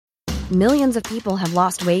Millions of people have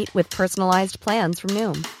lost weight with personalized plans from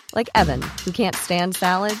Noom. Like Evan, who can't stand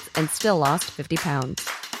salads and still lost 50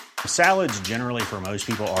 pounds. Salads generally for most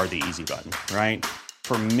people are the easy button, right?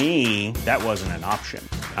 For me, that wasn't an option.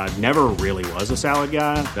 I never really was a salad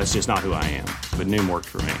guy. That's just not who I am. But Noom worked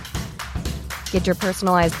for me. Get your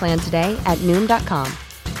personalized plan today at Noom.com.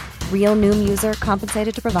 Real Noom user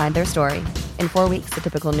compensated to provide their story. In 4 weeks, the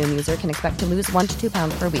typical Noom user can expect to lose 1 to 2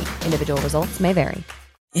 pounds per week. Individual results may vary.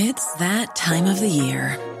 It's that time of the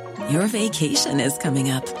year. Your vacation is coming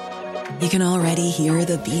up. You can already hear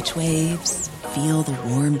the beach waves, feel the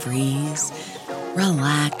warm breeze,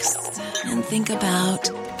 relax, and think about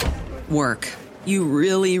work. You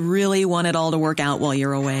really, really want it all to work out while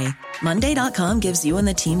you're away. Monday.com gives you and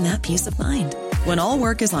the team that peace of mind. When all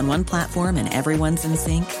work is on one platform and everyone's in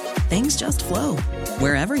sync, things just flow.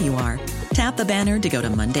 Wherever you are, tap the banner to go to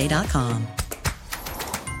Monday.com.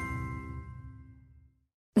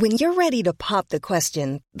 When you're ready to pop the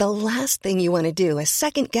question, the last thing you want to do is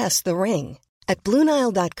second-guess the ring. At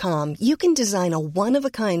BlueNile.com, you can design a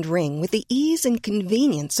one-of-a-kind ring with the ease and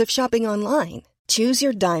convenience of shopping online. Choose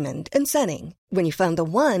your diamond and setting. When you find the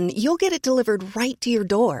one, you'll get it delivered right to your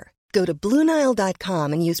door. Go to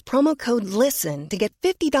BlueNile.com and use promo code LISTEN to get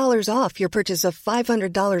 $50 off your purchase of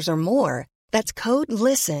 $500 or more. That's code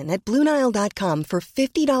LISTEN at BlueNile.com for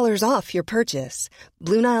 $50 off your purchase.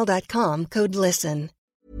 BlueNile.com, code LISTEN.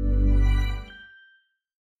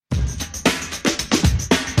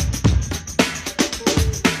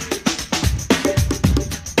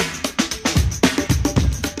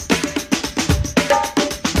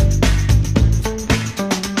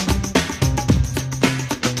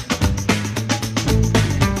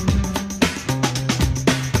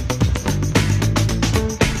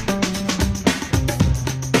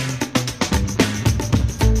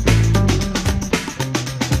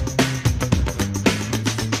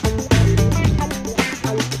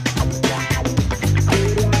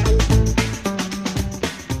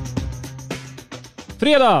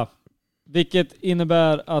 Fredag, vilket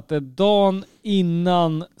innebär att det är dagen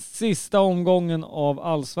innan sista omgången av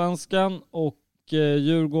Allsvenskan och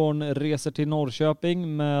Djurgården reser till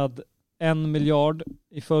Norrköping med 1 miljard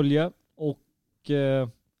i följe och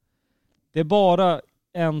det är bara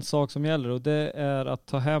en sak som gäller och det är att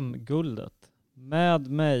ta hem guldet. Med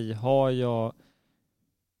mig har jag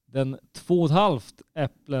den 2,5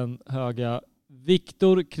 äpplen höga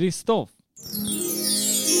Viktor Kristoff.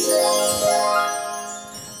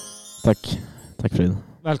 Tack Frid.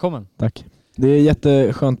 Välkommen. Tack. Det är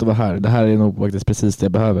jätteskönt att vara här. Det här är nog faktiskt precis det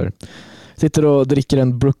jag behöver. Sitter och dricker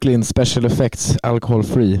en Brooklyn Special Effects alcohol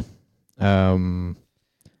free.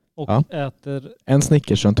 Och äter en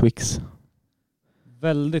Snickers och en Twix.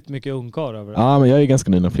 Väldigt mycket ungkar över det. Ja, men jag är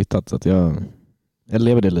ganska nyligen flyttat så att jag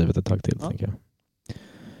lever det livet ett tag till, tänker jag.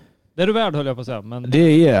 Det är du värd, höll jag på att säga. Men... Det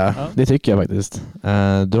är jag. Ja. Det tycker jag faktiskt.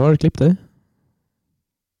 Du har klippt dig?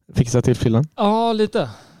 Fixat till frillan? Ja, lite.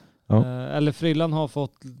 Ja. Eller frillan har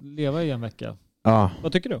fått leva i en vecka. Ja.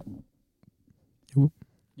 Vad tycker du? Jo.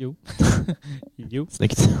 Jo.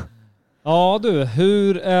 Snyggt. Ja du,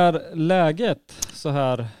 hur är läget så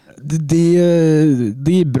här? Det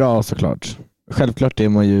är bra såklart. Självklart är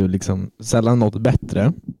man ju liksom sällan något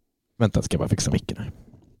bättre. Vänta, ska jag bara fixa micken här.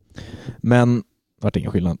 Men det var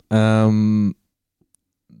ingen skillnad.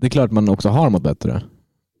 Det är klart man också har något bättre.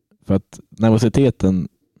 För att nervositeten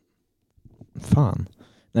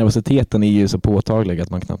är ju så påtaglig att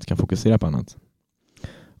man knappt kan fokusera på annat.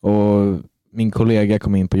 Och min kollega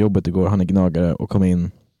kom in på jobbet igår, han är gnagare, och kom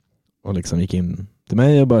in och liksom gick in till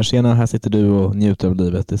mig och bara, tjena, här sitter du och njuter av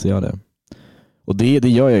livet, det ser jag det. Och det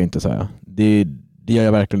gör jag inte, så här. Det gör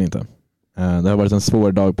jag verkligen inte. Det har varit en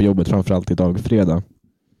svår dag på jobbet, framförallt idag fredag.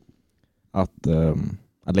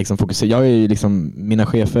 Att liksom fokusera. Jag är ju liksom, mina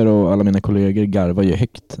chefer och alla mina kollegor garvar ju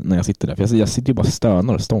högt när jag sitter där. För jag sitter ju bara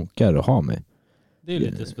stönar och stonkar och har mig. Det är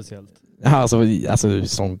lite speciellt. Ja, alltså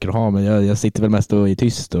stonkar och har mig. Jag sitter väl mest och är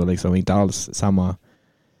tyst och liksom inte alls samma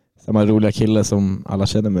roliga kille som alla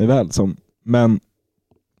känner mig väl som. Men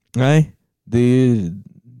nej,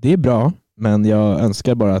 det är bra. Men jag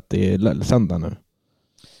önskar bara att det är söndag nu.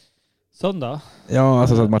 Söndag? Ja,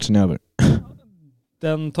 alltså så att matchen är över.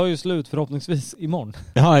 Den tar ju slut förhoppningsvis imorgon.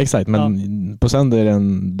 Ja, exakt. Men på söndag är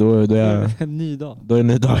den, då är en ny dag. Då är det en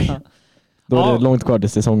ny dag. Ja. Då är det långt kvar till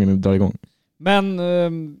säsongen drar igång. Men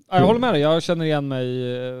jag håller med dig. Jag känner igen mig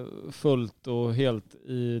fullt och helt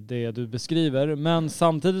i det du beskriver. Men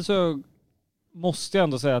samtidigt så måste jag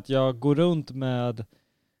ändå säga att jag går runt med,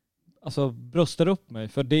 alltså bröstar upp mig.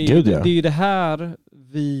 För det är ju det här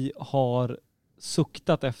vi har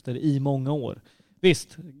suktat efter i många år.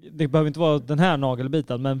 visst, det behöver inte vara den här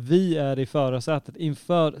nagelbiten, men vi är i förarsätet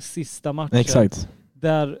inför sista matchen. Exakt.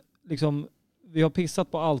 Där liksom, vi har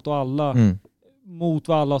pissat på allt och alla mot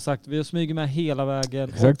vad alla har sagt. Vi har smugit med hela vägen.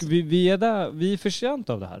 Exakt. Och vi är där, vi är förtjänt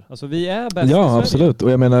av det här. Alltså vi är bäst i Ja, Sverige. absolut.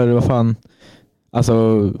 Och jag menar, vad fan,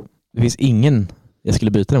 alltså det finns ingen jag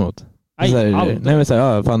skulle byta emot. Nej, men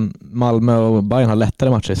fan, Malmö och Bayern har lättare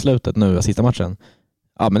matcher i slutet nu, sista matchen.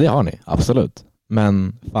 Ja, men det har ni, absolut.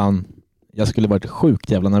 Men fan, jag skulle varit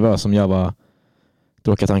sjukt jävla nervös om jag var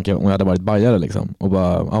tråkiga tankar om jag hade varit bajare liksom. Och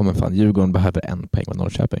bara, ja men fan, Djurgården behöver 1 poäng mot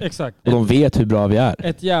Norrköping. Exakt. Och de vet hur bra vi är.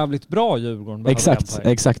 Ett jävligt bra Djurgården.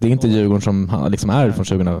 Exakt. Det är inte Djurgården som liksom är från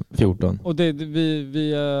 2014. Och det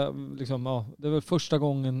liksom, ja, det är väl första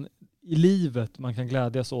gången i livet man kan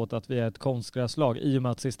glädjas åt att vi är ett konstgräslag i och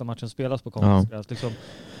med att sista matchen spelas på konstgräs. Ja. Liksom,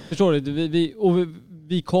 förstår du?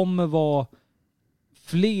 Vi kommer vara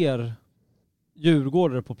fler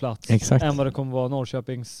djurgårdare på plats än vad det kommer vara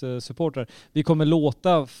Norrköpings supportrar. Vi kommer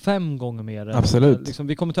låta 5 gånger mer. Absolut. Liksom,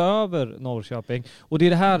 vi kommer ta över Norrköping. Och det är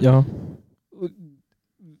det här... Ja.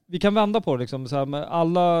 Vi kan vända på det liksom. Så här,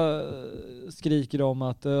 alla skriker om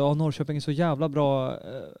att Norrköping är så jävla bra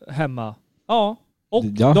hemma. Ja. Och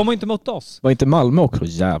de har inte mött oss. Var inte Malmö också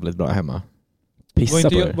jävligt bra hemma? Pissa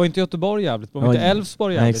på det. Var inte Göteborg jävligt bra? Var inte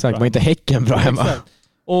Elfsborg jävligt exakt. bra? Var inte Häcken bra hemma? Exakt.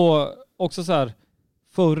 Och också så här,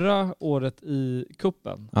 förra året i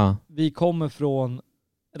kuppen. Ja. Vi kommer från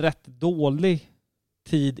rätt dålig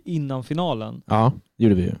tid innan finalen. Ja, det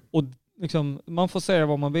gjorde vi ju. Och liksom, man får säga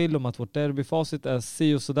vad man vill om att vårt derbyfacit är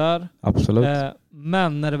si och sådär. Absolut.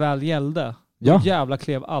 Men när det väl gällde, jävla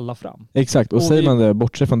klev alla fram. Exakt, och säger man det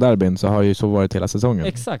bortse från derbyn så har ju så varit hela säsongen.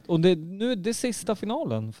 Exakt, och nu är det sista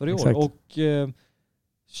finalen för i exakt. år.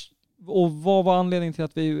 Och vad var anledningen till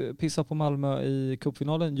att vi pissade på Malmö i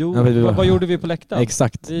cupfinalen? Jo, vad gjorde vi på läktaren?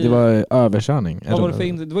 Exakt, det var överkörning.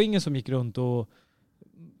 Det var ingen som gick runt och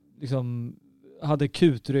liksom hade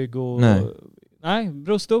kutrygg och... Nej,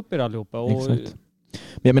 brösta upp er allihopa. Och... Exakt.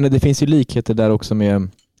 Men jag menar, det finns ju likheter där också med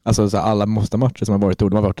alltså, så alla matcher som har varit i år.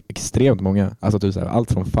 De har varit extremt många. Alltså, typ, så här,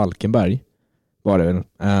 allt från Falkenberg var det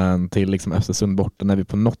till liksom Östersund borta när vi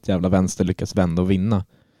på något jävla vänster lyckas vända och vinna.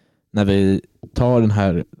 När vi tar den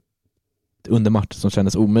här under matchen som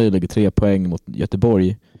kändes omöjlig, 3 poäng mot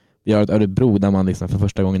Göteborg. Vi har ett Örebro där man liksom för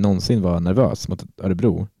första gången någonsin var nervös mot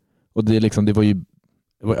Örebro. Och det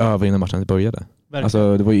var över innan matchen började. Verkligen.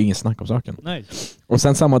 Alltså det var ju ingen snack om saken. Nej. Och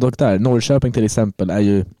sen samma dag där, Norrköping till exempel är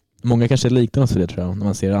ju, många kanske liknar oss för det tror jag, när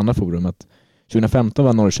man ser andra forum, att 2015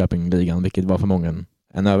 var Norrköping ligan, vilket var för många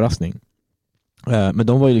en överraskning. Men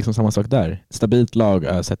de var ju liksom samma sak där. Stabilt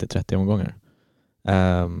lag sett i 30 omgångar.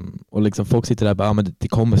 Och liksom folk sitter där och bara, men det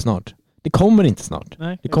kommer snart. Det kommer inte snart.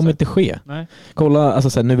 Nej, det kommer inte ske. Nej. Kolla, alltså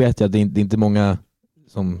så här, nu vet jag att det är inte många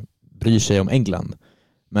som bryr sig om England.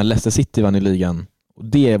 Men Leicester City vann i ligan. Och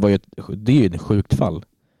det är ju ett sjukt fall.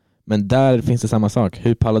 Men där finns det samma sak.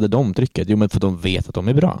 Hur pallade de trycket? Jo, men för de vet att de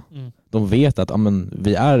är bra. Mm. De vet att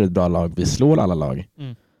vi är ett bra lag. Vi slår alla lag.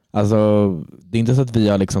 Mm. Alltså, det är inte så att vi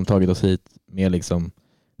har liksom tagit oss hit med liksom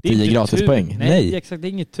 10 gratispoäng. Nej, exakt. Det är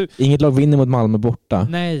inget tur. Inget lag vinner mot Malmö borta.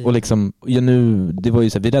 Nej. Och liksom, det var ju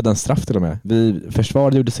så här, vi räddade en straff till och med.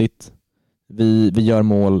 Försvaret gjorde sitt. Vi gör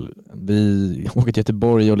mål. Vi åker till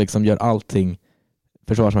Göteborg och liksom gör allting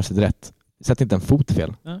försvarsmässigt rätt. Sätt inte en fot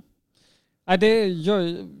fel. Ja.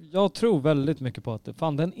 Jag tror väldigt mycket på att det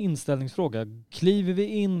är en inställningsfråga. Kliver vi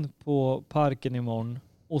in på parken imorgon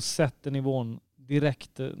och sätter nivån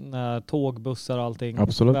direkt när tåg, bussar och allting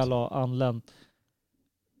väl har anlänt.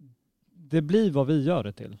 Det blir vad vi gör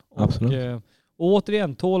det till. Och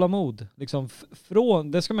återigen, tålamod. Liksom,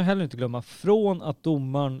 det ska man heller inte glömma. Från att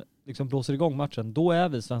domaren liksom blåser igång matchen, då är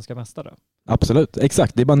vi svenska mästare. Absolut,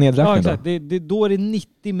 exakt. Det är bara nedräkning. Ja, exakt. Då är det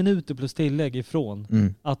 90 minuter plus tillägg ifrån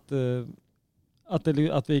att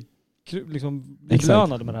vi liksom blir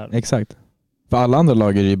belönade med det här. Exakt. För alla andra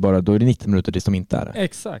lag är det ju bara, då är det 90 minuter tills de inte är det.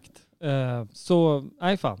 Exakt. Så,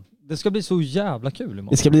 nej fan. Det ska bli så jävla kul imorgon.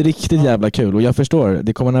 Det ska bli riktigt jävla kul. Och jag förstår,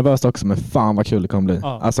 det kommer nervöst också, men fan vad kul det kommer bli.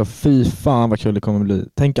 Ja. Alltså fy fan vad kul det kommer bli.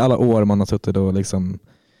 Tänk alla år man har suttit och liksom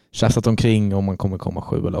tjafsat omkring om man kommer komma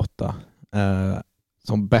 7 eller 8.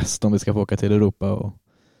 Som bäst om vi ska få åka till Europa och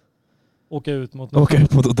åka ut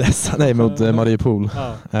mot Odessa. Nej, mot Mariupol.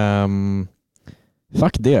 Ja.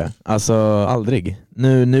 Fuck det. Alltså aldrig.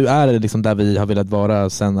 Nu är det liksom där vi har velat vara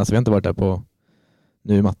sen. Alltså vi har inte varit där på,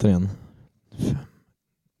 nu är matten igen.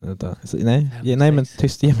 Nej men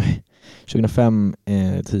tyst, ge mig. 2005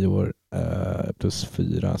 10 år plus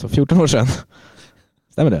 4, alltså 14 år sedan.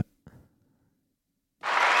 Stämmer det?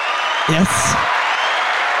 Yes.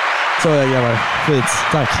 Så jag grabbar. Skit.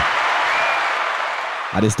 Tack.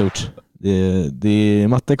 Ja, det är stort.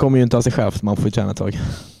 Matte kommer ju inte av sig själv, man får ju träna ett tag.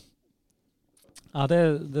 Ja, det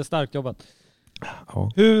är starkt jobbat.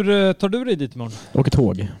 Ja. Hur tar du dig dit imorgon? Åker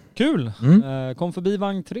tåg. Kul! Kom förbi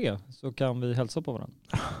vagn 3 så kan vi hälsa på varandra.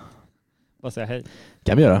 Bara säga hej.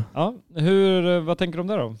 Kan vi göra. Ja. Vad tänker du om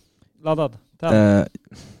det då? Laddad?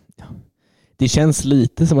 Det känns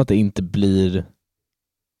lite som att det inte blir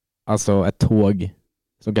alltså ett tåg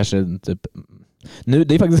som kanske typ... Nu,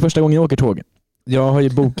 det är faktiskt första gången jag åker tåg. Jag har ju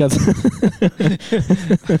bokat...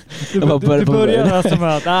 du börjar alltså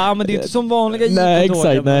med att men det är inte som vanliga nej,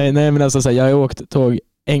 exakt. Nej, men alltså så här, jag har åkt tåg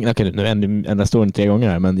nu ändå står det 3 gånger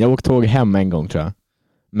här, men jag har åkt tåg hem en gång tror jag.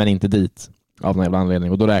 Men inte dit av någon jävla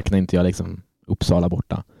anledning. Och då räknar inte jag liksom Uppsala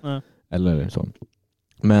borta. Eller så.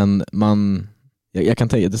 Men jag kan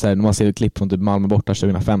tänka det så här, när man ser ett klipp från typ Malmö borta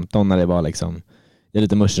 2015 när det var liksom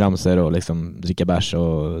lite muschramser och liksom dricka bärs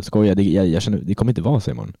och skoja. Jag känner, det kommer inte vara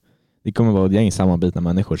så imorgon. Det kommer vara ett gäng sammanbitna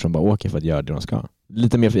människor som bara åker för att göra det de ska.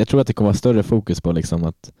 Lite mer, jag tror att det kommer vara större fokus på liksom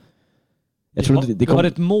att... Det har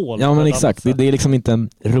ett mål. Ja, men exakt. Det är liksom inte en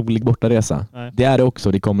rolig bortaresa. Nej. Det är det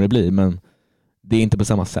också, det kommer det bli, men det är inte på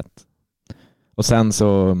samma sätt. Och sen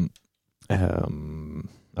så...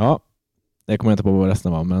 jag kommer inte på vad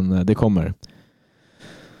resten var, men det kommer.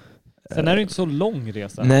 Sen är det inte så lång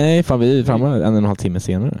resa. Nej, fan vi är framme 1,5 timme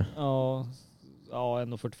senare. Ja,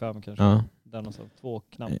 1,45 kanske. Ja. Där någonstans, 2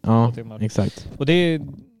 timmar. Exakt. Och det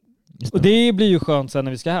blir ju skönt sen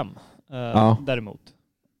när vi ska hem. Däremot.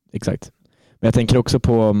 Exakt. Men jag tänker också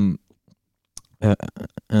på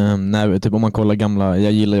när, typ om man kollar gamla,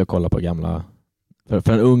 jag gillar ju att kolla på gamla,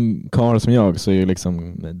 för en ung karl som jag så är ju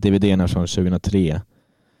liksom DVD-erna från 2003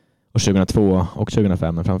 och 2002 och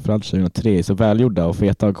 2005, men framförallt 2003 så välgjorda och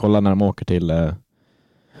feta att kolla när de åker till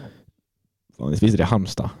visst är det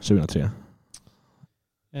Halmstad 2003.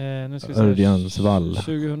 Nu ska vi Örjansvall.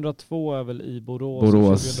 2002 är väl i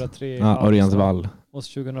Borås. 2003 Örjansvall. Och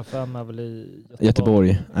 2005 är väl i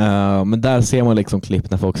Göteborg. Men där ser man liksom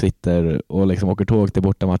klipp när folk sitter och liksom åker tåg till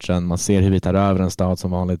bortamatchen. Man ser hur vi tar över en stad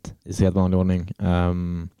som vanligt i sedvanlig ordning.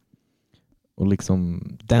 Och liksom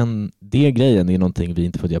det grejen är någonting vi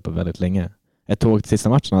inte fått göra på väldigt länge. Ett tåg till sista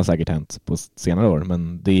matchen har säkert hänt på senare år,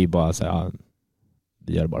 men det är bara så här,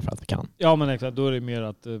 vi gör det bara för att vi kan. Ja, men exakt. Då är det mer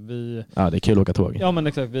att vi... Ja, det är kul att åka tåg. Ja, men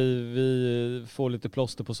exakt. Vi får lite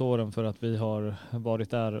plåster på såren för att vi har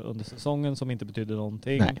varit där under säsongen som inte betydde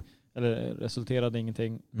någonting. Nej. Eller resulterade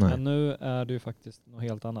ingenting. Nej. Men nu är det ju faktiskt något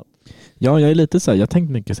helt annat. Ja, jag är lite så här, jag har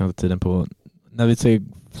tänkt mycket senaste tiden på när vi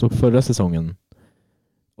såg förra säsongen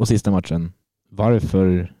och sista matchen.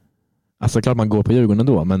 Varför... Alltså klart man går på Djurgården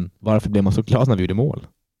då, men varför blev man så glad när vi gjorde mål?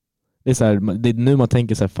 Det är så här, det är nu man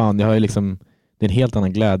tänker så här, fan, jag har ju liksom... Det är en helt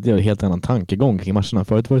annan glädje och en helt annan tankegång kring matcherna.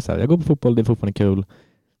 Förut var det så här, jag går på fotboll, det är fortfarande kul.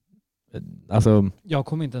 Alltså, jag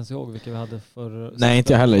kommer inte ens ihåg vilka vi hade för... Nej,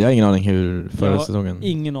 inte jag heller. Jag har ingen aning hur förra säsongen.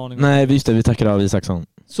 Ingen aning. Nej, just det. Vi tackade av Isaksson.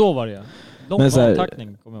 Så var det. Lång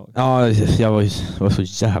avtackning, kommer jag ihåg. Ja, jag var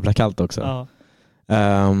så jävla kallt också.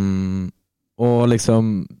 Ja. Och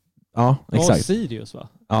liksom... Ja, exakt. Det var Sirius, va?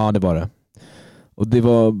 Ja, det var det. Och det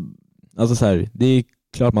var... Alltså så här, det är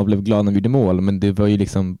klart man blev glad när vi gjorde mål, men det var ju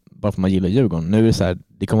liksom... Bara för att man gillar Djurgården. Nu är det så här,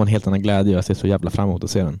 det kommer en helt annan glädje och jag ser så jävla fram emot att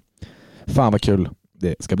se den. Fan vad kul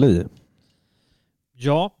det ska bli.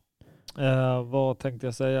 Ja, vad tänkte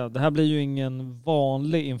jag säga? Det här blir ju ingen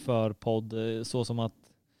vanlig inför-podd, så som att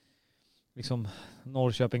liksom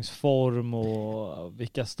Norrköpings form och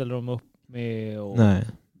vilka ställer de upp med. Och nej.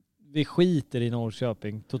 Vi skiter i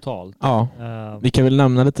Norrköping totalt. Ja, vi kan väl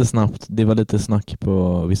nämna lite snabbt. Det var lite snack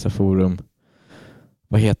på vissa forum.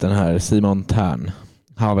 Vad heter den här? Simon Tern.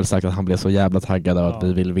 Han har väl sagt att han blev så jävla taggad av att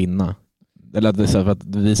vi vill vinna. Eller att för att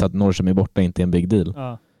visa att Norrköping är borta inte är en big deal.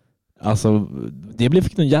 Ja. Alltså, det blev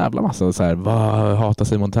en jävla massa så här, vad hatar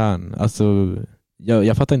Simon Tern? Alltså,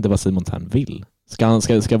 jag fattar inte vad Simon Tern vill.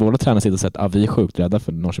 Ska våra tränare sitta och säga att vi är sjukt rädda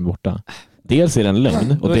för Norrköping borta? Dels är det en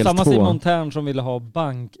lögn. Och det dels samma Simon Tern som ville ha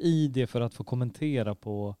bank-ID för att få kommentera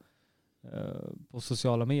på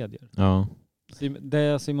sociala medier. Ja.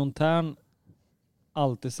 Det Simon Tern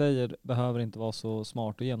alltid säger behöver inte vara så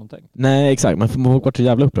smart och genomtänkt. Nej, exakt. Man får vara så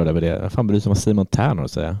jävla upprörd över det. Fan bryr sig om vad Simon Tern har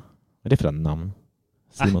att säga. Vad är det för en namn?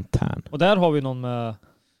 Simon Tern. Och där har vi någon med...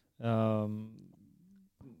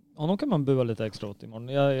 honom kan man bua lite extra åt imorgon.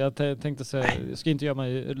 Jag tänkte säga... Jag ska inte göra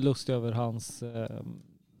mig lustig över hans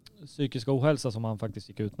psykiska ohälsa som han faktiskt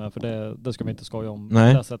gick ut med. För det ska vi inte skoja om.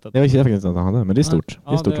 Nej, det sättet. Jag vet faktiskt inte att han hade. Men det är stort.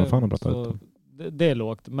 Det är stort som fan att prata ut. Det är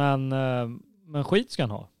lågt. Men skit ska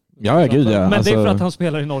han ha. Ja, gud ja. Men alltså, det är för att han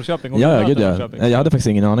spelar i Norrköping. Och ja, gud ja. Jag hade faktiskt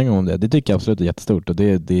ingen aning om det. Det tycker jag absolut är jättestort. Och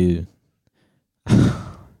det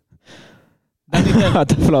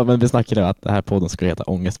Förlåt, men vi snackade att det här podden skulle heta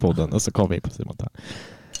Ångestpodden. Och så kom vi in på Simon Tern.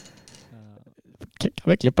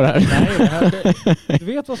 kan vi klippa det här? Nej, du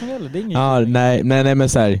vet vad som gäller. Det är inget. Nej, men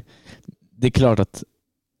så här, det är klart att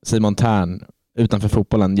Simon Tern utanför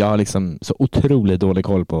fotbollen, jag har liksom så otroligt dålig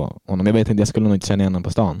koll på honom. Jag vet inte, jag skulle nog inte känna igen honom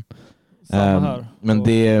på stan. Men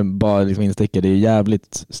det är bara liksom instickare. Det är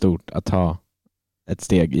jävligt stort att ta ett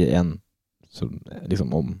steg i en så,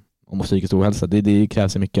 liksom om psykisk ohälsa. Det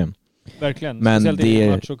krävs ju mycket. Verkligen, men speciellt det i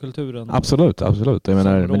är machokulturen. Absolut. Jag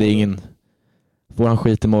menar, men det är ingen... Får han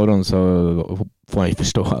skit imorgon så får han ju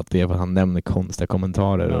förstå att det är för att han nämner konstiga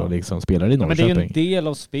kommentarer och liksom spelar i Norrköping. Men det är ju en del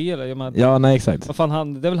av spelet. Ja, nej, exakt. Vad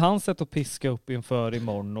fan, det är väl hans sätt att piska upp inför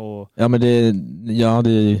imorgon. Och... Ja, men det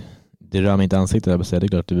rör mig inte ansiktet. Jag bara säga, det är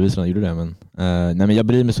klart, det bevisar han gjorde det. Men, nej, men jag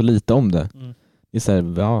bryr mig så lite om det. Det är så här,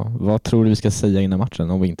 vad tror du vi ska säga innan matchen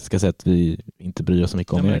om vi inte ska säga att vi inte bryr oss så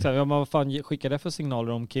mycket om det? Ja, men vad fan skickar det för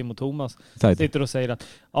signaler om Kim och Thomas sitter och säger att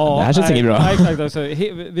det här känns inget bra. Nej, exakt, alltså,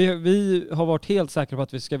 vi har varit helt säkra på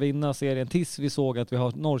att vi ska vinna serien tills vi såg att vi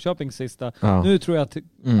har Norrköpings sista. Ja. Nu tror jag att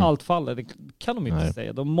allt faller. Det kan de inte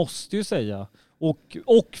säga. De måste ju säga.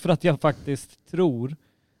 Och för att jag faktiskt tror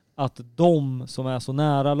att de som är så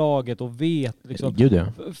nära laget och vet liksom,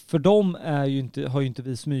 för dem har ju inte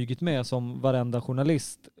vi smygit med som varenda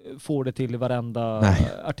journalist får det till i varenda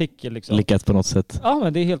artikel liksom. Lyckats på något sätt. Ja,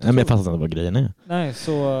 men det är helt men jag fattar inte vad grejen är. Nej,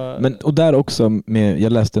 så men och där också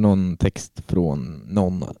jag läste någon text från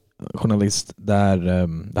någon journalist där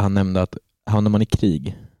han nämnde att hamnar man i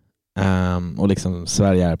krig och liksom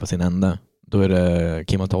Sverige är på sin ände, då är det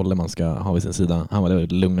Kim och Tolle man ska ha vid sin sida. Han var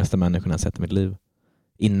den lugnaste människan jag sett i mitt liv.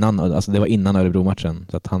 Det var innan Örebro-matchen,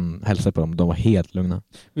 så att han hälsade på dem. De var helt lugna.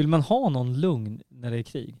 Vill man ha någon lugn när det är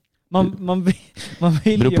krig? Man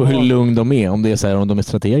vill beror på hur lugn de är. Om det är så här, om de är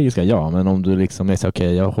strategiska, ja. Men om du liksom är så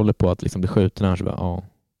okej, jag håller på att liksom bli skjuten här, så bara,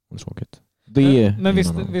 det är tråkigt. Men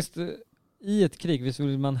visst, i ett krig, visst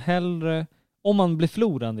vill man hellre, om man blir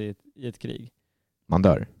förlorande i ett krig. Man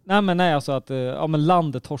dör. Nej, alltså att men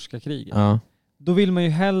landet torskar kriget. Ja. Då vill man ju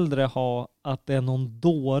hellre ha att det är någon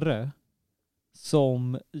dåre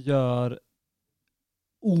som gör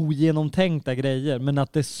ogenomtänkta grejer, men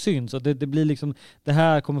att det syns och det blir liksom, det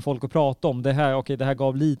här kommer folk att prata om, det här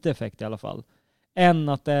gav lite effekt i alla fall, än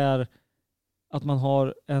att det är att man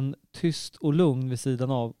har en tyst och lugn vid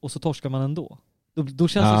sidan av och så torskar man ändå. Då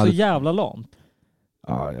känns det så jävla lamt.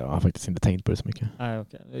 Ja, jag har faktiskt inte tänkt på det så mycket. Nej,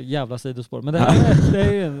 okej. Jävla sidospår. Men det här det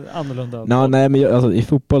är ju annorlunda. Nej, men alltså, i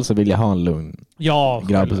fotboll så vill jag ha en lugn grabb.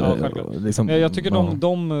 Självklart. Liksom, jag tycker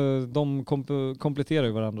de kompletterar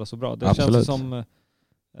ju varandra så bra. Det absolut. Känns som...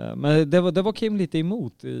 Men det var Kim lite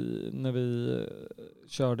emot när vi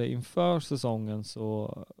körde inför säsongen,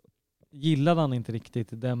 så gillade han inte riktigt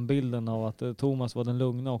den bilden av att Thomas var den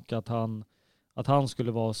lugna och att han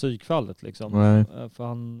skulle vara psykfallet liksom. För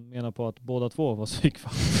han menar på att båda två var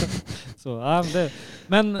psykfallet. Så,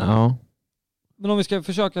 men om vi ska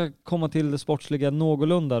försöka komma till det sportsliga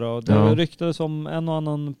någorlunda då. Det ryktades om en och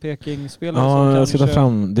annan Peking-spelare. Ja, jag ska ta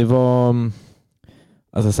fram. Det var...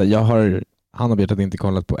 Alltså, han har berättat inte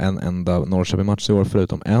kollat på en enda Norrköping-match i år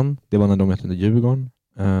förutom en. Det var när de mötte Djurgården.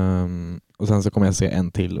 Och sen så kommer jag se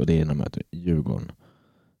en till och det är när de möter Djurgården.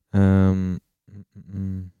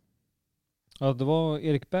 Ja, det var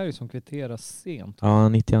Erik Berg som kvitterade sent. Ja,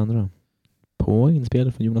 92. På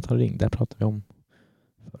inspel från Jonathan Ring. Där pratade vi om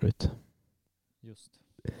förut. Just.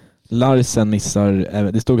 Larsen missar...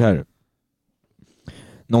 Det stod här.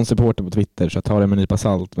 Någon supporter på Twitter, så jag tar det med en nypa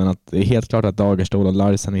salt. Men att det är helt klart att Dagerstål och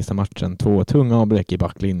Larsen missar matchen. 2 tunga avbräck i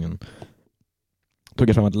backlinjen. Tog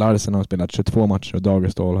jag fram att Larsen har spelat 22 matcher och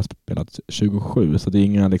Dagerstål har spelat 27, så det är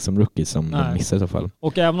inga liksom rookies som de missar i så fall.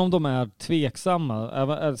 Och även om de är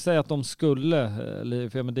tveksamma, säg att de skulle,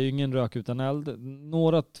 för det är ju ingen rök utan eld,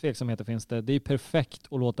 några tveksamheter finns det. Det är perfekt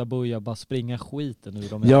att låta Buja bara springa skiten ur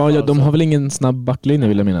dem. Ja, de har väl ingen snabb backlinje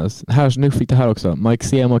vill jag minnas. Nu fick det här också. Mike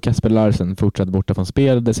Sema och Kasper Larsen fortsatte borta från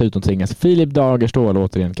spel. Dessutom tvingas Filip Dagerstål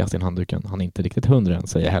återigen kasta in handduken. Han är inte riktigt 100 än,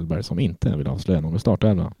 säger Hellberg som inte vill avslöja någon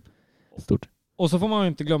startelva. Stort. Och så får man ju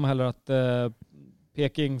inte glömma heller att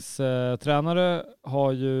Pekings tränare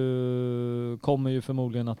kommer ju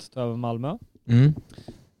förmodligen att ta över Malmö.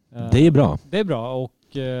 Det är bra. Det är bra och...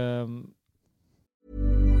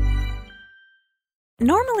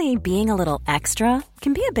 Normally being a little extra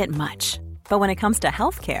can be a bit much. But when it comes to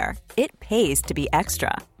healthcare, it pays to be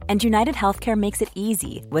extra. And United Healthcare makes it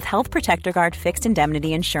easy with Health Protector Guard fixed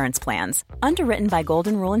indemnity insurance plans. Underwritten by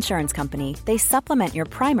Golden Rule Insurance Company, they supplement your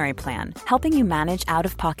primary plan, helping you manage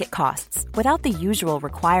out-of-pocket costs without the usual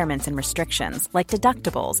requirements and restrictions like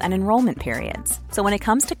deductibles and enrollment periods. So when it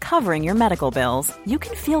comes to covering your medical bills, you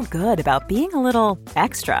can feel good about being a little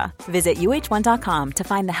extra. Visit UH1.com to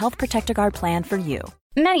find the Health Protector Guard plan for you.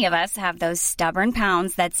 Many of us have those stubborn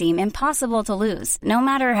pounds that seem impossible to lose, no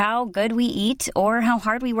matter how good we eat or how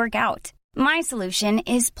hard we work out. My solution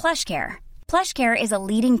is PlushCare. PlushCare is a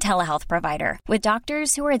leading telehealth provider with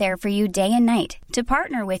doctors who are there for you day and night to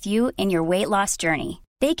partner with you in your weight loss journey.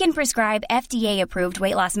 They can prescribe FDA-approved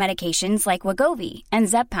weight loss medications like Wegovy and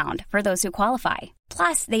Zepbound for those who qualify.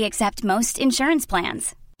 Plus, they accept most insurance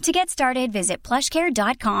plans. To get started, visit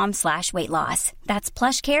plushcare.com/weightloss. That's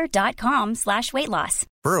plushcare.com/weightloss.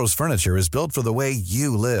 Burrow's furniture is built for the way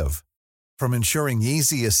you live. From ensuring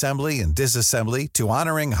easy assembly and disassembly to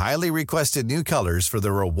honoring highly requested new colors for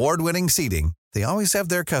their award-winning seating, they always have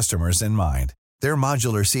their customers in mind. Their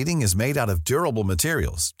modular seating is made out of durable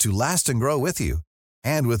materials to last and grow with you.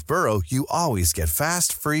 And with Burrow, you always get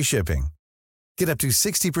fast, free shipping. Get up to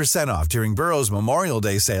 60% off during Burrow's Memorial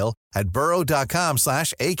Day sale at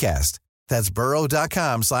burrow.com/ACAST. That's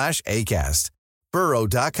burrow.com/ACAST.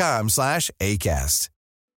 burrow.com/ACAST.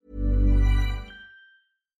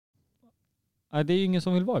 Nej, det är ju ingen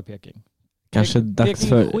som vill vara i Peking. Kanske dags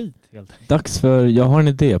för... Jag har en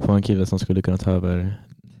idé på en kille som skulle kunna ta över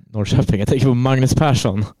Norrköping. Jag tänker på Magnus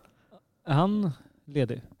Persson. Är han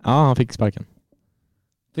ledig? Ja, han fick sparken.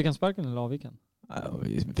 Fick han sparken eller avgick han?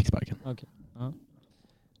 Fick sparken. Okej.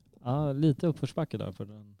 Ja, lite uppförsbacke där för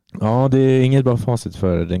den. Ja, det är inget bra facit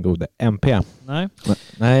för den gode MP.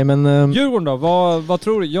 Nej, men... Djurgården då? Vad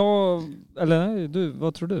tror du?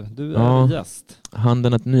 Vad tror du? Du är gäst. Han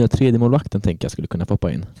den nya tredje målvakten tänker jag skulle kunna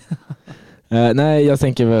poppa in. Nej, jag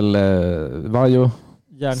tänker väl Vajo.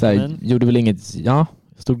 Järnkamin. Gjorde väl inget... Ja,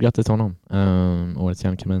 stort grattis till honom. Årets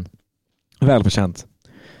järnkamin. Välförtjänt.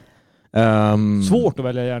 Svårt att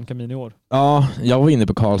välja järnkamin i år. Ja, jag var inne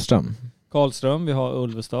på Karlström, vi har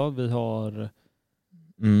Ulvestad,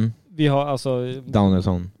 vi har alltså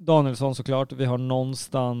Danielsson såklart, vi har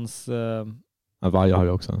någonstans Vajo har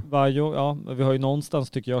vi också. Vajo, ja, vi har ju någonstans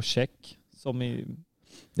tycker jag Check som är...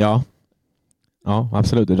 Ja,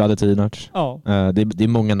 absolut, Radetinac. Ja. Det är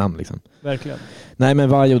många namn liksom. Verkligen. Nej, men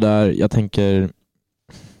Vajo där, jag tänker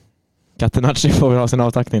Catenacci får väl ha sin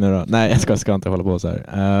avtackning nu då. Nej, jag ska inte hålla på så här.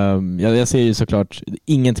 Jag ser ju såklart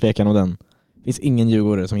ingen tvekan om den. Det finns ingen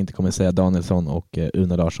djurgårdare som inte kommer säga Danielsson och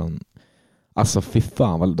Una Larsson. Alltså fy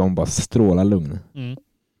fan vad de bara strålar lugn.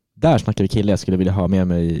 Där snackar vi killar jag skulle vilja ha med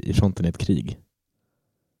mig i fronten i ett krig.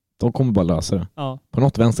 De kommer bara lösa det. Ja. På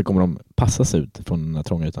något vänster kommer de passas ut från den här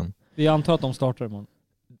trånga ytan. Vi antar att de startar imorgon.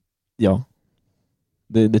 Ja,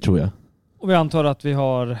 det tror jag. Och vi antar att vi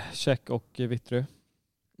har Check och Vittry.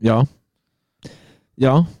 Ja.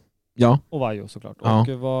 Och Vajo såklart. Ja.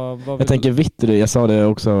 Och jag tänker Vittry, jag sa det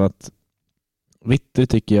också att Vittry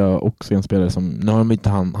tycker jag också är en spelare som, nu har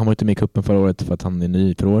han var inte med i kuppen förra året för att han är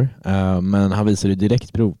ny för år, men han visade ju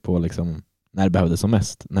direkt prov på liksom, när det behövdes som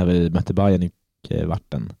mest. När vi mötte Bayern i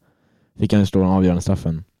kvarten fick han ju slå den avgörande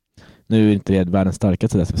straffen. Nu är inte det världens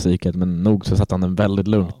starkaste dess fysiket, men nog så satt han den väldigt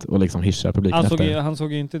lugnt och liksom hyschade publiken han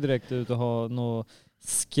såg ju inte direkt ut att ha något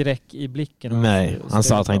skräck i blicken. Nej, han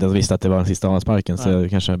sa att han inte visste att det var den sista avsparken, så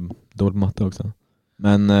kanske dåligt matte också.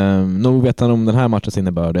 Men nog vet han om den här matchens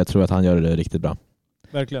innebörd. Jag tror att han gör det riktigt bra.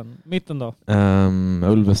 Verkligen. Mitten då?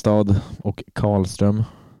 Ulvestad och Karlström.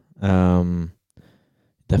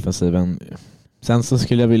 Defensiven. Sen så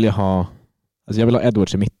skulle jag vilja ha... Alltså jag vill ha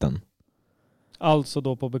Edwards i mitten. Alltså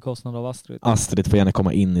då på bekostnad av Astrid? Astrid får gärna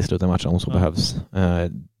komma in i slutet av matchen om så behövs.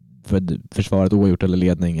 För försvaret oavgjort eller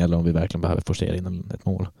ledning, eller om vi verkligen behöver forcera in ett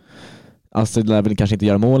mål. Astrid lär väl kanske inte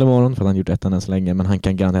göra mål imorgon för att han gjort ettan än så länge, men han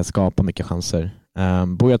kan garanterat skapa mycket chanser.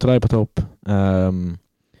 Buya Turay på topp,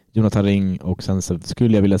 Jonathan Ring, och sen så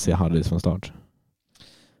skulle jag vilja se Harris från start.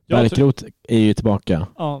 Bärkroth är ju tillbaka,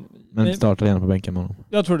 men startar gärna på bänken med honom.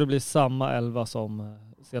 Jag tror det blir samma 11 som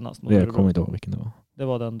senast. Jag kommer inte ihåg vilken det var. Det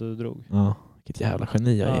var den du drog. Ja, vilket jävla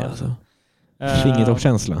geni jag är alltså.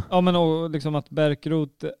 Fingertoppskänsla. Ja, men och liksom att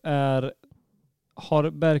Bärkroth har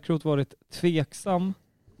Bärkroth varit tveksam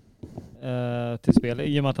till spel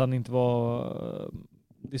i och med att han inte var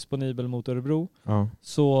disponibel mot Örebro,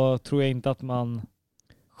 så tror jag inte att man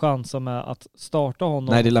chansar med att starta honom.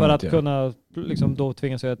 Nej, för att kunna liksom då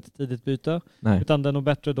tvingas göra ett tidigt byte. Nej. Utan det är nog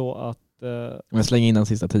bättre då att men släng in den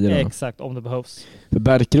sista 10 då. Exakt, om det behövs. För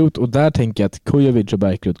Bärkroth, och där tänker jag att Kujovic och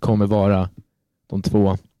Bärkroth kommer vara de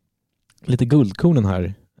två lite guldkornen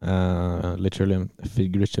här. Literally and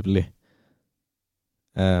figuratively.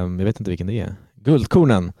 Jag vet inte vilken det är.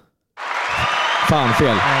 Guldkornen. Fan,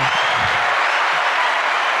 fel.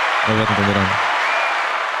 Jag vet inte om det är den.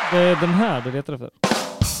 Det är den här du letar efter.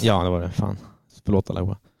 Ja, det var det. Fan. Förlåt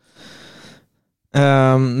alla.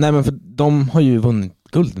 Nej, men för de har ju vunnit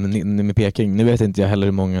guld med Peking. Nu vet inte jag heller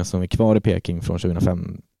hur många som är kvar i Peking från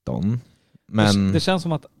 2015. Men det känns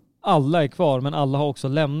som att alla är kvar, men alla har också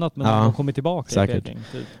lämnat, men de har kommit tillbaka säkert. i Peking.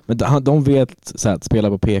 Typ. Men de vet så här, att spela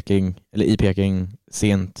på Peking, eller i Peking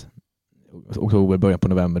sent oktober, början på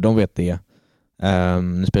november. De vet det.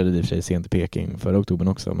 Nu spelade de i och för sig sent i Peking förra oktober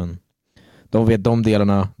också, men de vet de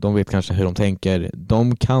delarna, de vet kanske hur de tänker.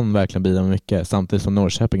 De kan verkligen bidra med mycket, samtidigt som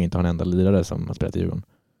Norrköping inte har en enda lirare som har spelat i Djurgården,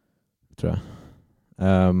 tror jag.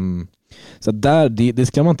 Så där, det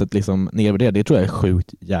ska man inte liksom nedvärdera. Det tror jag är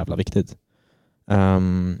sjukt jävla viktigt.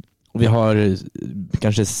 Och vi har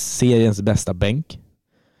kanske seriens bästa bänk.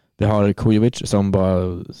 Vi har Kujovic som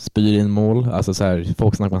bara spyr in mål. Alltså så här,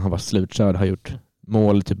 folk snackar om att han var slutkörd, har gjort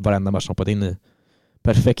mål typ varenda match hoppat in i.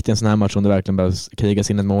 Perfekt i en sån här match om det verkligen behövs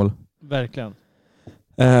krigas in ett mål. Verkligen.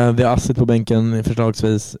 Vi har Asset på bänken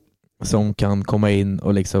förslagsvis som kan komma in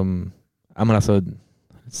och liksom, ja men alltså,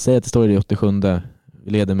 säg att det står i 87,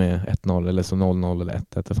 vi leder med 1-0 eller så 0-0 eller 1-1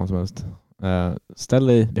 eller fan som helst. Ställ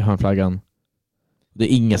dig vid hörnflaggan.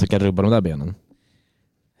 Det är ingen som kan rubba de där benen.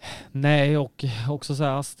 Nej, och också så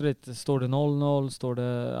här, Astrid, står det 0-0, står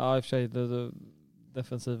det, ja i och för sig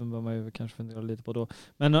defensiven bör man ju kanske fundera lite på då.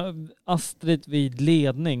 Men Astrid vid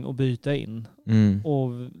ledning och byta in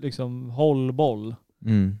och liksom håll boll.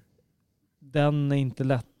 Den är inte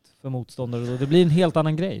lätt för motståndare då. Det blir en helt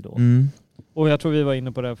annan grej då. Och jag tror vi var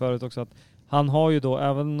inne på det förut också, att han har ju då,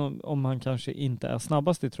 även om han kanske inte är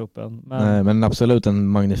snabbast i truppen. Nej, men absolut en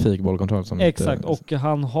magnifik bollkontroll. Som exakt, och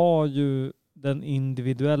han har ju den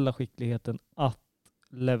individuella skickligheten att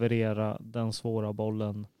leverera den svåra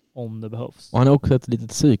bollen om det behövs. Och han är också ett litet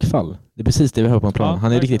psykfall. Det är precis det vi hör på en plan. Ja,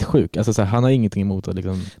 han är verkligen riktigt sjuk. Alltså, så här, han har ingenting emot att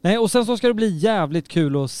liksom... Nej, och sen så ska det bli jävligt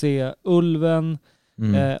kul att se Ulven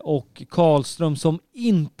och Karlström som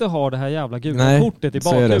inte har det här jävla gula kortet i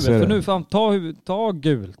bakhuvudet. För nu fan, ta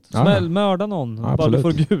gult. Smäll, mörda någon. Ja, bara du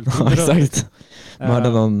får gult. Ja, exakt. Mörda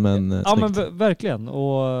någon, men ja, men verkligen.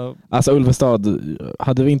 Och... Alltså Ulvestad,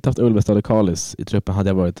 hade vi inte haft Ulvestad och Kalis i truppen hade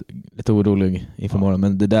jag varit lite orolig inför morgon.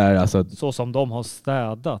 Men det där, alltså... Så som de har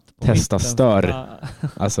städat. Testa mitten. Stör.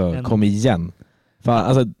 Alltså, kom igen. Fan,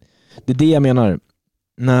 alltså, det är det jag menar.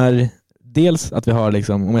 När dels att vi har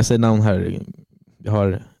liksom, om jag säger namn här, vi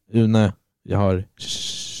har Une, vi har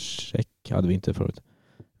Check, hade vi inte förut.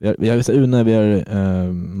 Vi har Une, vi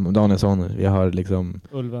har Danielsson, vi har liksom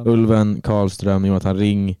Ulven, Karlström, Jonathan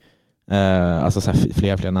Ring, alltså så här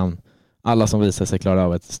fler namn. Alla som visar sig klara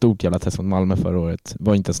av ett stort jävla test mot Malmö förra året,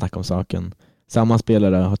 var inte en snack om saken. Samma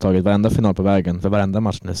spelare har tagit varenda final på vägen, för varenda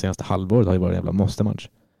match det senaste halvåret har ju varit en jävla måste-match.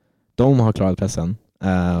 De har klarat pressen.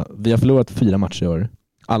 Vi har förlorat 4 matcher i år.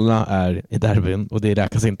 Alla är i derbyn och det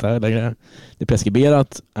räknas inte längre. Det är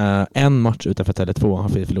preskriberat. En match utanför Tele2 har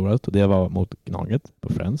vi förlorat och det var mot Gnaget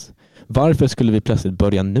på Friends. Varför skulle vi plötsligt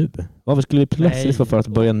börja nu? Varför skulle vi plötsligt få för att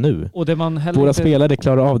börja nu? Och det man våra spelare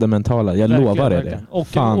klarar av det mentala. Jag lovar det. Och,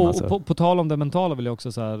 fan, och alltså. på tal om det mentala vill jag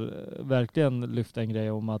också så här, verkligen lyfta en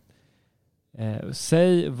grej om att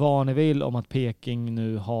säg vad ni vill om att Peking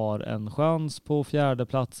nu har en chans på 4:e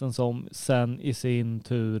platsen som sen i sin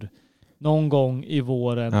tur någon gång i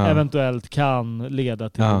våren eventuellt kan leda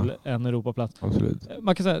till en Europaplats. Absolut.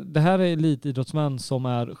 Man kan säga det här är elitidrottsmän som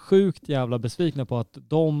är sjukt jävla besvikna på att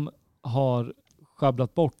de har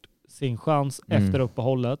sjabblat bort sin chans efter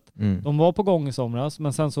uppehållet. De var på gång i somras,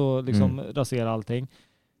 men sen så liksom raserar allting.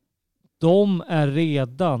 De är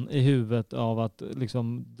redan i huvudet av att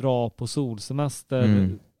liksom dra på solsemester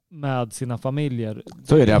med sina familjer.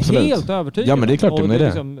 Så är det absolut. Helt övertygad. Ja, men det är klart de är det.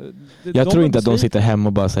 Liksom, jag tror inte att de sitter hemma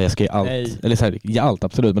och bara säger jag ska ge allt. Nej. Eller så här, ge allt,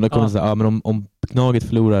 absolut. Men då kommer de säga, men om Gnaget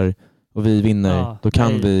förlorar och vi vinner, då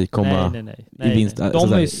kan vi komma i vinst. Nej.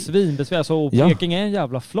 De är ju svinbesvärliga. Så Peking är en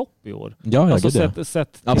jävla flopp i år. Ja, alltså,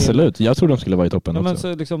 sett till... Absolut, jag tror de skulle vara i toppen också. Men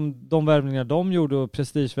så liksom, de värvningar de gjorde och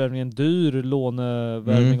prestigevärvningen, dyr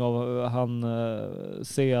lånevärvning av han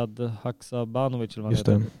Sead Haksabanovic eller vad just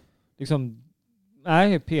det. Liksom,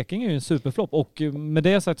 nej, Peking är ju en superflopp. Och med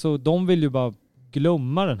det sagt så de vill ju bara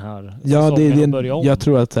glömma den här säsongen och börja om. Jag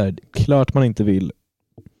tror att så här, klart man inte vill.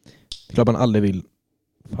 Klart man aldrig vill.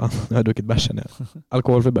 Fan, jag har druckit bärsen.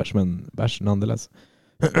 Alkoholfri bärs, men bärs nonetheless.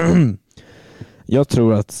 Jag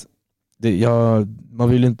tror att man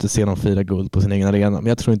vill inte se någon fira guld på sin egen arena, men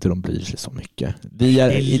jag tror inte de bryr sig så mycket. Det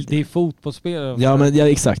är fotbollsspelare. Ja, men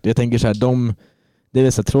exakt. Jag tänker så här, det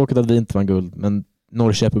är så tråkigt att vi inte vann guld, men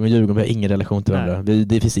Norrköping och Djurgården, vi har ingen relation till varandra. Det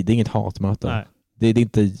är inget hatmöte. Det är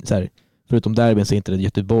inte så här, förutom derbyn så är inte det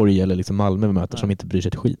Göteborg eller liksom Malmö vi möter som inte bryr sig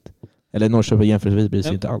ett skit. Eller Norrköping jämfört bryr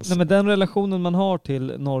sig inte alls. Nej, men den relationen man har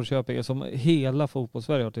till Norrköping, som hela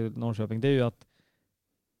fotbollssverige har till Norrköping, det är ju att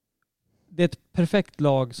det är ett perfekt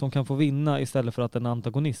lag som kan få vinna istället för att en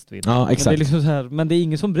antagonist vinner. Ja, exakt. Men det är liksom så här, men det är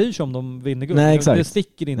ingen som bryr sig om de vinner guld. Nej, exakt. Det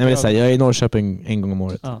sticker inte. Nej, men det är så här, jag är i Norrköping en gång om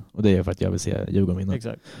året. Ja. Och det är för att jag vill se Djurgården vinna.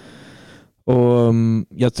 Exakt. Och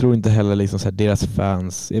jag tror inte heller liksom så här, deras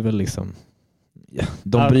fans är väl liksom... Ja,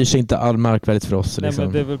 de bryr sig inte all märkvärdigt för oss. Nej, liksom.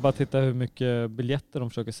 men det är väl bara att titta hur mycket biljetter de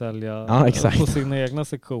försöker sälja på sina egna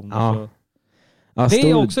sektioner. Ja. Ja, det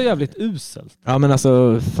är också jävligt uselt. Ja, men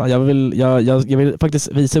alltså fan, jag vill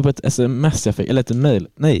faktiskt visa på ett sms jag fick, eller ett mail.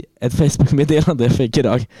 Nej, ett Facebook-meddelande jag fick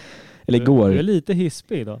idag. Eller igår. Du är lite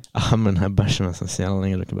hispig idag. Ja, men den här bärsen som så jävla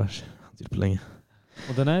länge druckit bärs. På länge.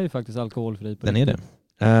 Och den är ju faktiskt alkoholfri. Den är det.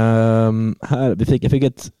 Här, jag fick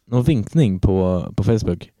någon vinkning på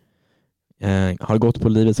Facebook. Har gått på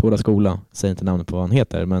Livets hårda skola. Säger inte namnet på vad han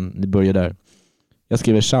heter, men det börjar där. Jag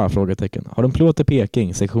skriver tja, frågetecken. Har de plåt i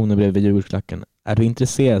Peking, sektionen bredvid Djurgårdsklacken? Är du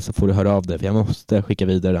intresserad så får du höra av dig, för jag måste skicka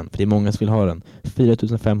vidare den. För det är många som vill ha den.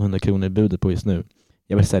 4 500 kronor i budet på just nu.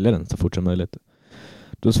 Jag vill sälja den så fort som möjligt.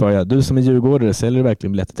 Då svarar jag, du som är djurgårdare, säljer du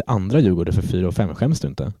verkligen biljetter till andra djurgårdare för 4 500? Skäms du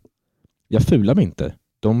inte? Jag fular mig inte.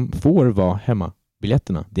 De får vara hemma.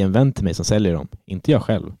 Biljetterna. Det är en vän till mig som säljer dem. Inte jag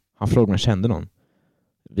själv. Han frågade om jag kände någon.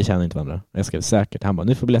 Vi känner inte varandra. Jag skrev säkert. Han bara,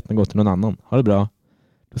 nu får biljetterna gå till någon annan. Ha det bra.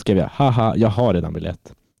 Då skrev jag, haha, jag har redan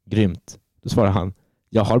biljett. Grymt. Då svarade han,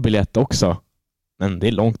 jag har biljett också. Men det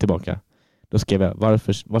är långt tillbaka. Då skrev jag,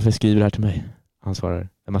 varför skriver du det här till mig? Han svarar,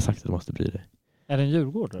 vem har sagt att du måste bry dig? Är det en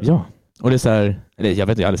djurgårdare? Ja. Och det är så här, eller jag vet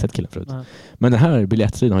inte, jag har aldrig sett killen förut. Nej. Men den här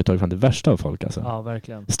biljettstriden har ju tagit fram det värsta av folk alltså. Ja,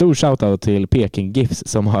 verkligen. Stor shoutout till Peking GIFs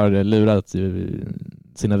som har lurat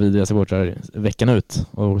sina vidriga supportrar veckan ut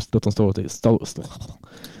och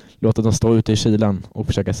låta dem stå ute i kylan och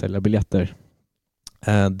försöka sälja biljetter.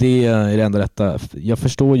 Det är det enda rätta. Jag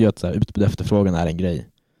förstår ju att så här, utbud efterfrågan är en grej.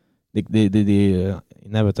 Det är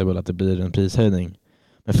inevitable att det blir en prishöjning.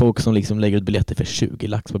 Men folk som liksom lägger ut biljetter för 20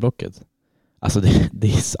 lax på Blocket. Alltså det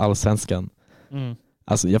är allsvenskan. Mm.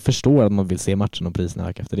 Alltså jag förstår att man vill se matchen och priserna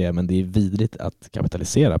öka efter det, men det är vidrigt att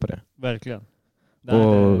kapitalisera på det. Verkligen.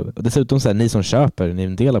 Och dessutom så här, ni som köper, ni är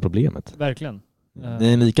en del av problemet. Verkligen. Det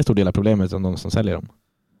är en lika stor del av problemet som de som säljer dem.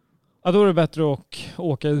 Ja, då är det bättre att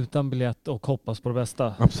åka utan biljett och hoppas på det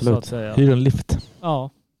bästa. Absolut. Så att säga. Hyr en lift. Ja.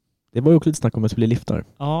 Det var ju också lite snack om att det blir liftar.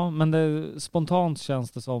 Ja, men spontant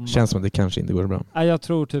känns det som... Känns som att det kanske inte går så bra. Jag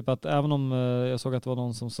tror typ att även om jag såg att det var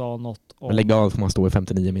någon som sa något om... Men legalt får man stå i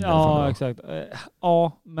 59 minuter. Ja, exakt.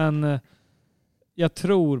 Ja, men jag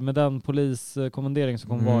tror med den poliskommendering som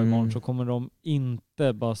kommer vara imorgon så kommer de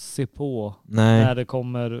inte bara se på när det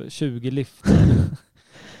kommer 20 liftar.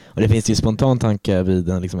 Och det finns ju spontan tanke vid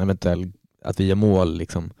en liksom eventuell att vi gör mål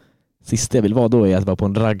liksom. Sista jag vill vara då är att vara på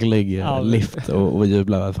en ragglig lift och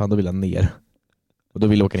jubla. Fan, då vill jag ner. Och då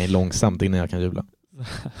vill jag åka ner långsamt innan jag kan jubla.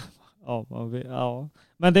 Ja.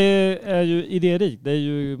 Men det är ju idérikt. Det är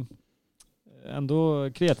ju ändå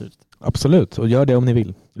kreativt. Absolut. Och gör det om ni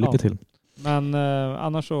vill. Lycka till. Men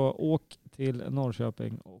annars så åk till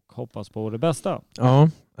Norrköping och hoppas på det bästa. Ja.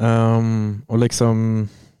 Och liksom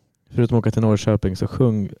förutom att åka till Norrköping så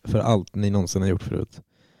sjung för allt ni någonsin har gjort förut.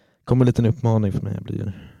 Kommer en liten uppmaning för mig. Jag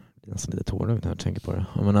blir nästan lite tårögd när jag tänker på det.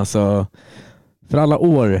 Men alltså, för alla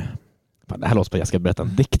år... Fan, det här låter som jag ska berätta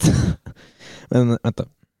en dikt. Men vänta.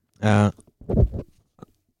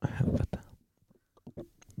 Helvete.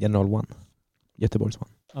 General One. Göteborgs One.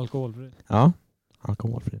 Alkoholfri. Ja,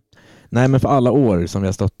 alkoholfri. Nej, men för alla år som vi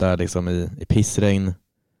har stått där liksom i pissregn.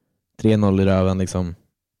 3-0 i röven liksom.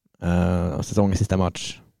 Säsongens sista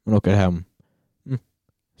match. Man åker hem.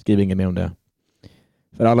 Skriver inget mer om det.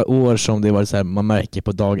 För alla år som det var så här, man märker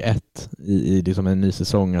på dag 1 i liksom en ny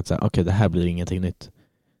säsong att okej, det här blir ingenting nytt.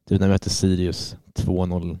 Typ när vi mötte Sirius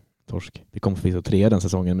 2-0 torsk. Vi kom förvisso 3 den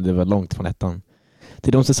säsongen, men det var långt från 1.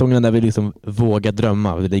 Till de säsongerna där vi liksom vågar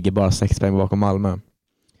drömma. Vi ligger bara 6 poäng bakom Malmö.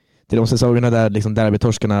 Till de säsongerna där liksom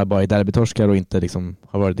derbytorskarna bara är derbytorskar och inte liksom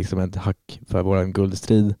har varit liksom ett hack för våran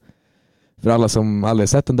guldstrid. För alla som aldrig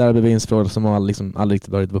sett en derbyvinst, för alla som har liksom aldrig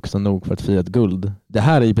riktigt varit vuxna nog för att fira ett guld. Det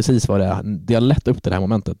här är ju precis vad det är. Det har lett upp till det här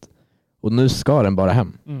momentet. Och nu ska den bara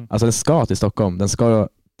hem. Alltså den ska till Stockholm. Den ska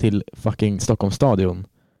till fucking Stockholms stadion.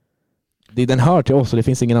 Den hör till oss och det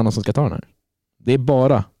finns ingen annan som ska ta den här. Det är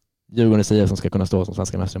bara Djurgårdens IF som ska kunna stå som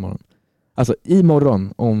svenska mästare imorgon. Alltså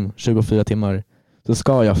imorgon om 24 timmar så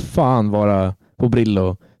ska jag fan vara på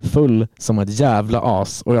Brillo full som ett jävla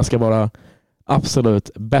as. Och jag ska vara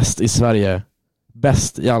absolut bäst i Sverige,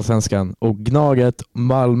 bäst i Allsvenskan, och Gnaget,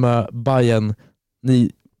 Malmö, Bayern,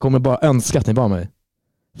 ni kommer bara önska att ni var mig.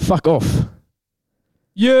 Fuck off!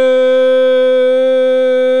 Yeah!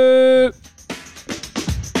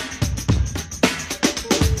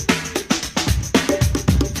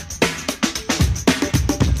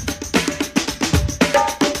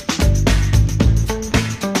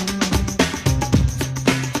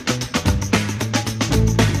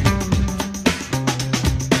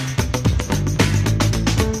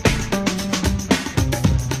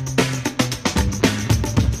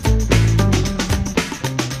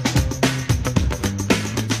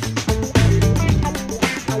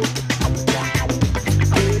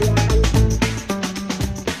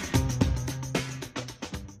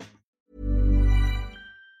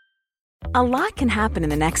 A lot can happen in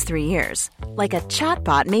the next 3 years. Like a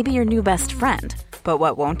chatbot may be your new best friend. But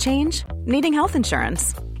what won't change? Needing health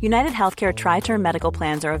insurance. United Healthcare Tri-Term Medical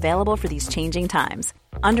Plans are available for these changing times.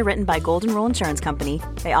 Underwritten by Golden Rule Insurance Company,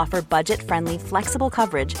 they offer budget-friendly, flexible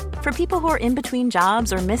coverage for people who are in between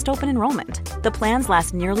jobs or missed open enrollment. The plans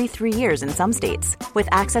last nearly 3 years in some states, with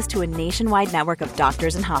access to a nationwide network of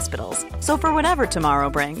doctors and hospitals. So for whatever tomorrow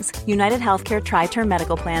brings, United Healthcare Tri-Term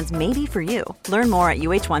Medical Plans may be for you. Learn more at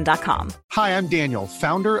uh1.com. Hi, I'm Daniel,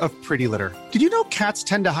 founder of Pretty Litter. Did you know cats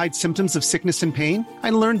tend to hide symptoms of sickness and pain? I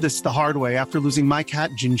learned this the hard way after losing my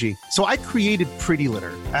cat, Gingy. So I created Pretty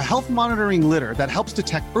Litter, a health monitoring litter that helps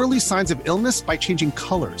detect early signs of illness by changing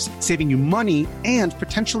colors, saving you money and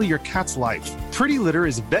potentially your cat's life. Pretty Litter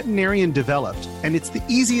is veterinarian developed, and it's the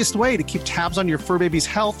easiest way to keep tabs on your fur baby's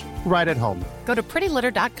health right at home. Go to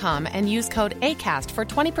prettylitter.com and use code ACAST for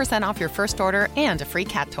 20% off your first order and a free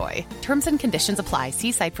cat toy. Terms and conditions apply.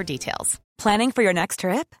 See site for details. Planning for your next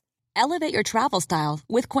trip? Elevate your travel style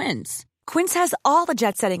with Quince. Quince has all the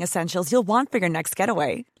jet-setting essentials you'll want for your next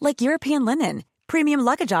getaway, like European linen, premium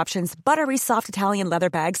luggage options, buttery soft Italian leather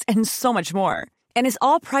bags, and so much more. And is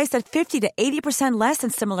all priced at 50 to 80% less than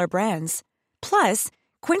similar brands. Plus,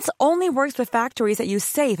 Quince only works with factories that use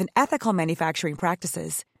safe and ethical manufacturing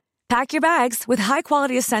practices. Pack your bags with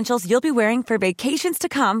high-quality essentials you'll be wearing for vacations to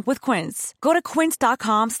come with Quince. Go to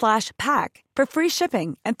quince.com/pack for free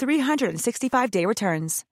shipping and 365-day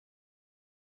returns.